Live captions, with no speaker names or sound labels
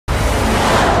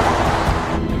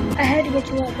had to get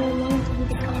you out there alone until we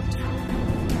get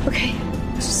caught. Okay,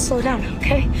 just slow down,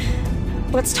 okay?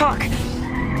 Let's talk. You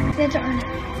had to earn it.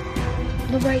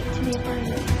 The right to be a part of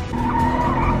it.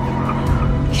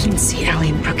 You didn't see Allie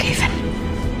in Brookhaven.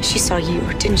 She saw you,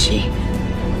 didn't she?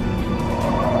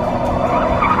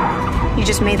 You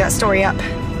just made that story up.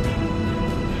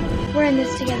 We're in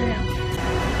this together now.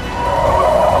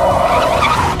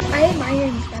 I admire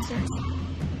you, Spencer.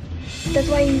 That's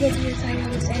why you get to decide how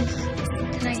this ends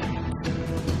tonight.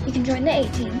 You can join the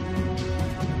 18,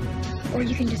 or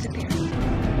you can disappear.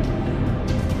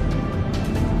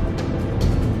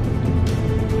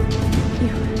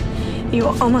 You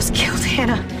almost killed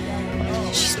Hannah.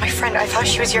 She's my friend. I thought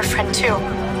she was your friend too.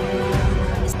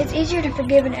 It's easier to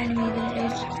forgive an enemy than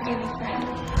it is to forgive a friend.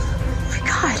 Oh my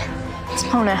God. It's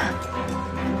Mona.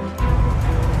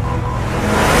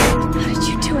 How did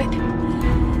you do it?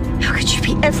 How could you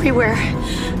be everywhere?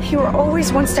 You were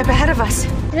always one step ahead of us.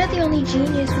 You're not the only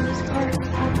genius in this car.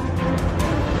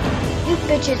 You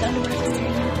bitches underestimated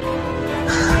me.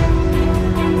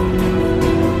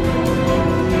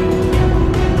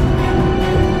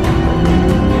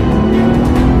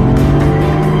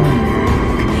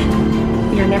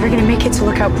 You're never gonna make it to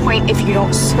Lookout Point if you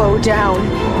don't slow down.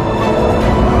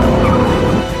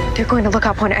 They're going to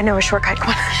Lookout Point. I know a shortcut. Come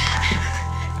on.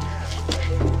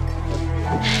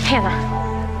 Hannah.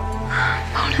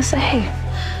 Mona, say hey.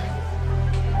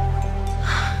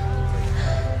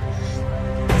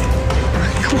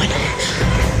 Come on.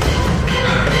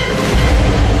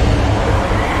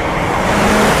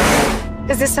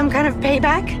 Is this some kind of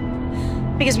payback?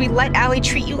 Because we let Allie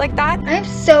treat you like that? I'm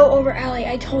so over Allie,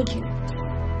 I told you.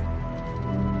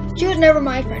 She was never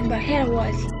my friend, but Hannah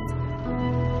was.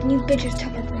 And you bitches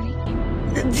took her from me.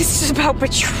 This is about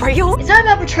betrayal? It's not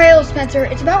about betrayal, Spencer.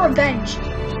 It's about revenge.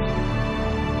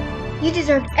 You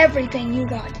deserved everything you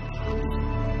got.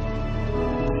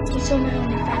 You're still my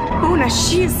only friend. Mona,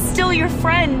 she is still your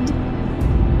friend.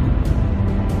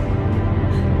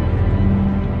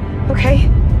 Okay.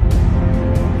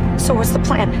 So what's the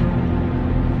plan?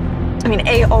 I mean,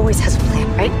 A always has a plan,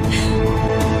 right?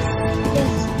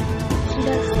 Yes.